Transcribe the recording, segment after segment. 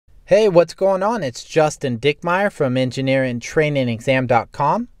Hey, what's going on? It's Justin Dickmeyer from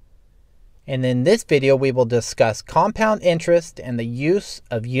engineeringtrainingexam.com. And in this video, we will discuss compound interest and the use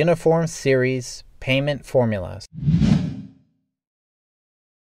of uniform series payment formulas.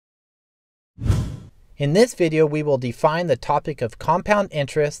 In this video, we will define the topic of compound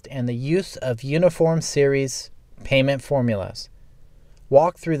interest and the use of uniform series payment formulas,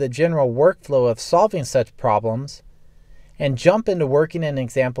 walk through the general workflow of solving such problems, and jump into working an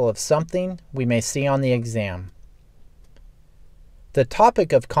example of something we may see on the exam. The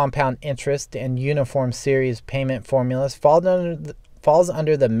topic of compound interest and uniform series payment formulas falls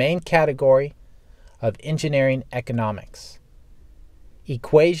under the main category of engineering economics.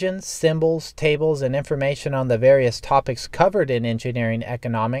 Equations, symbols, tables, and information on the various topics covered in engineering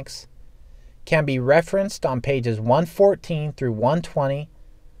economics can be referenced on pages 114 through 120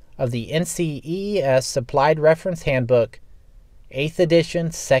 of the NCEES Supplied Reference Handbook, 8th edition,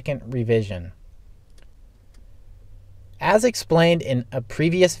 2nd revision. As explained in a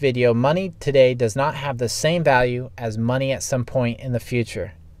previous video, money today does not have the same value as money at some point in the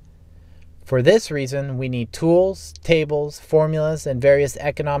future. For this reason, we need tools, tables, formulas, and various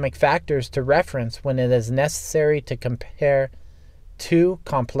economic factors to reference when it is necessary to compare two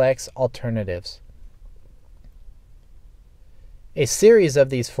complex alternatives. A series of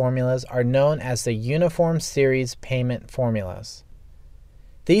these formulas are known as the uniform series payment formulas.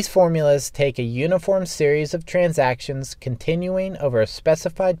 These formulas take a uniform series of transactions continuing over a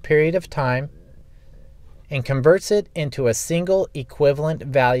specified period of time and converts it into a single equivalent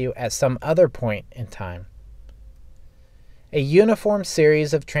value at some other point in time. A uniform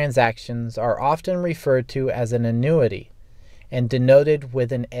series of transactions are often referred to as an annuity and denoted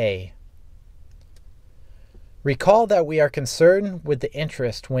with an A. Recall that we are concerned with the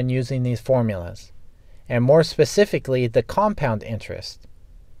interest when using these formulas, and more specifically, the compound interest.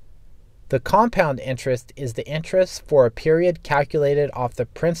 The compound interest is the interest for a period calculated off the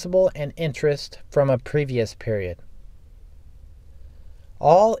principal and interest from a previous period.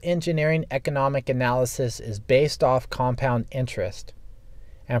 All engineering economic analysis is based off compound interest,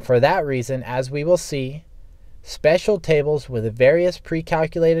 and for that reason, as we will see, special tables with various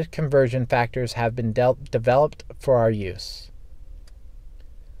pre-calculated conversion factors have been developed for our use.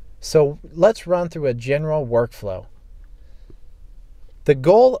 So let's run through a general workflow. The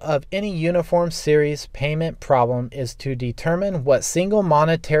goal of any uniform series payment problem is to determine what single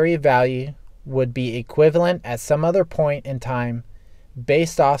monetary value would be equivalent at some other point in time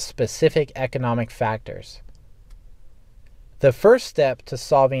based off specific economic factors. The first step to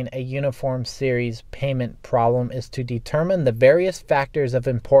solving a uniform series payment problem is to determine the various factors of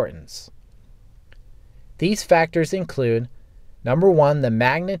importance. These factors include, number one, the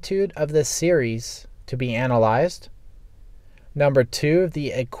magnitude of the series to be analyzed. Number two,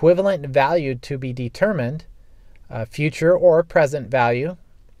 the equivalent value to be determined, future or present value.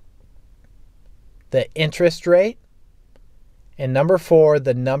 The interest rate. And number four,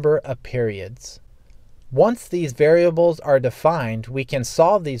 the number of periods. Once these variables are defined, we can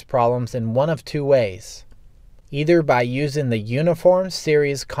solve these problems in one of two ways. Either by using the uniform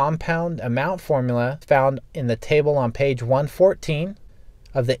series compound amount formula found in the table on page 114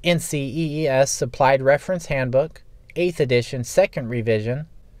 of the NCEES Supplied Reference Handbook, 8th edition, 2nd revision,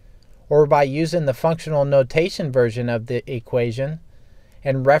 or by using the functional notation version of the equation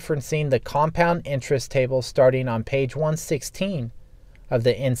and referencing the compound interest table starting on page 116 of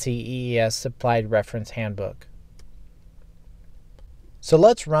the NCEES Supplied Reference Handbook. So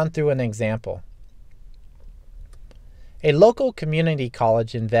let's run through an example. A local community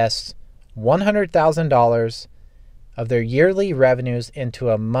college invests $100,000 of their yearly revenues into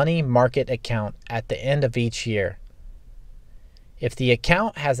a money market account at the end of each year. If the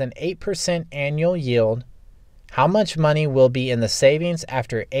account has an 8% annual yield, how much money will be in the savings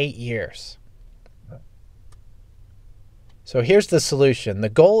after 8 years? So here's the solution. The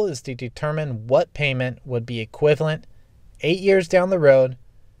goal is to determine what payment would be equivalent 8 years down the road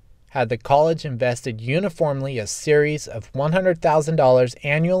had the college invested uniformly a series of $100,000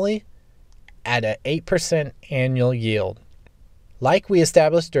 annually at an 8% annual yield. Like we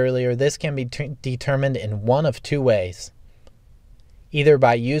established earlier, this can be determined in one of two ways. Either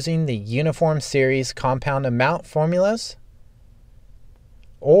by using the uniform series compound amount formulas,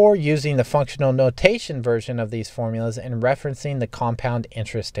 or using the functional notation version of these formulas and referencing the compound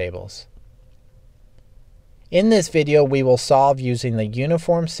interest tables. In this video, we will solve using the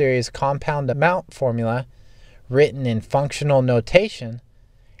uniform series compound amount formula written in functional notation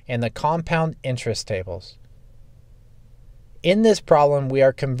and the compound interest tables. In this problem, we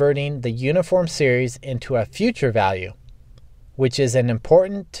are converting the uniform series into a future value, which is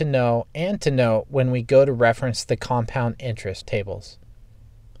important to know and to note when we go to reference the compound interest tables.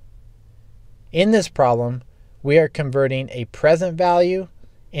 In this problem, we are converting a present value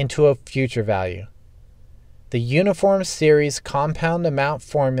into a future value. The uniform series compound amount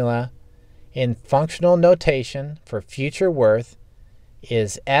formula in functional notation for future worth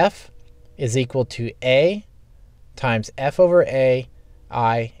is F is equal to A times F over A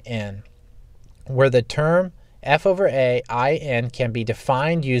I N, where the term F over A I N can be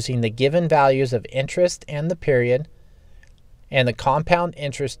defined using the given values of interest and the period, and the compound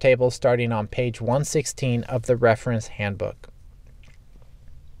interest table starting on page 116 of the reference handbook.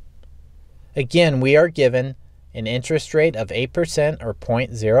 Again, we are given an interest rate of 8% or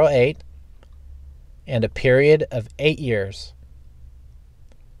 0.08 and a period of 8 years.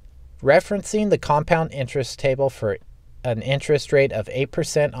 Referencing the compound interest table for an interest rate of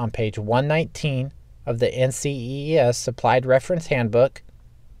 8% on page 119 of the NCEES Supplied Reference Handbook,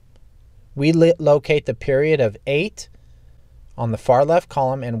 we locate the period of 8 on the far left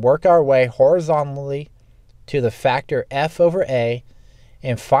column and work our way horizontally to the factor F over A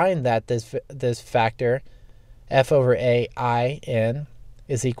and find that this factor F over A I N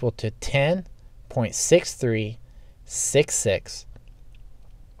is equal to 10.6366.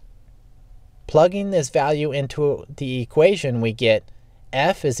 Plugging this value into the equation, we get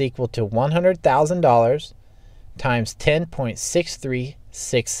F is equal to $100,000 times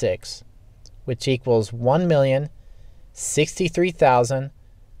 10.6366, which equals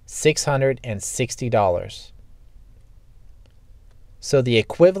 $1,063,660. So the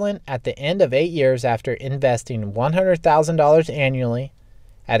equivalent at the end of 8 years after investing $100,000 annually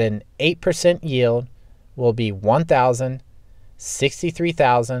at an 8% yield will be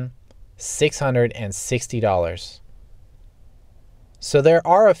 $1,063,660. So there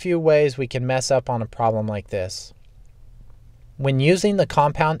are a few ways we can mess up on a problem like this. When using the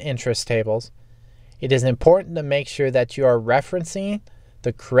compound interest tables, it is important to make sure that you are referencing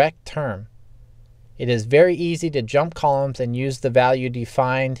the correct term. It is very easy to jump columns and use the value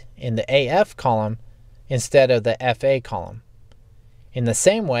defined in the AF column instead of the FA column. In the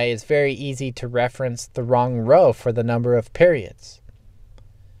same way, it's very easy to reference the wrong row for the number of periods.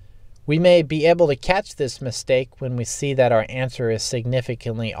 We may be able to catch this mistake when we see that our answer is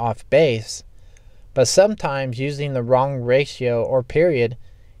significantly off base, but sometimes using the wrong ratio or period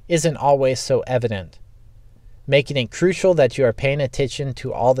isn't always so evident, making it crucial that you are paying attention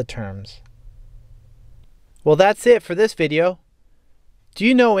to all the terms. Well, that's it for this video. Do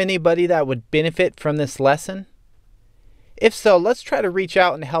you know anybody that would benefit from this lesson? If so, let's try to reach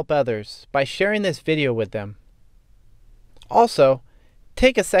out and help others by sharing this video with them. Also,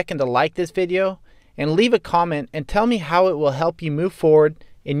 take a second to like this video and leave a comment and tell me how it will help you move forward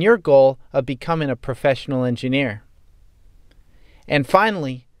in your goal of becoming a professional engineer. And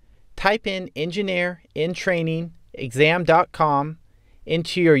finally, type in engineerintrainingexam.com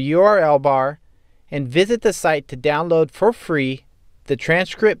into your URL bar and visit the site to download for free the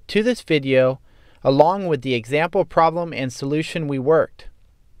transcript to this video along with the example problem and solution we worked.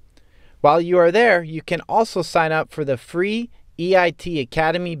 While you are there, you can also sign up for the free EIT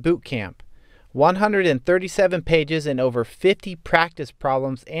Academy Bootcamp, 137 pages and over 50 practice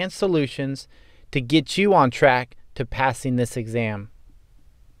problems and solutions to get you on track to passing this exam.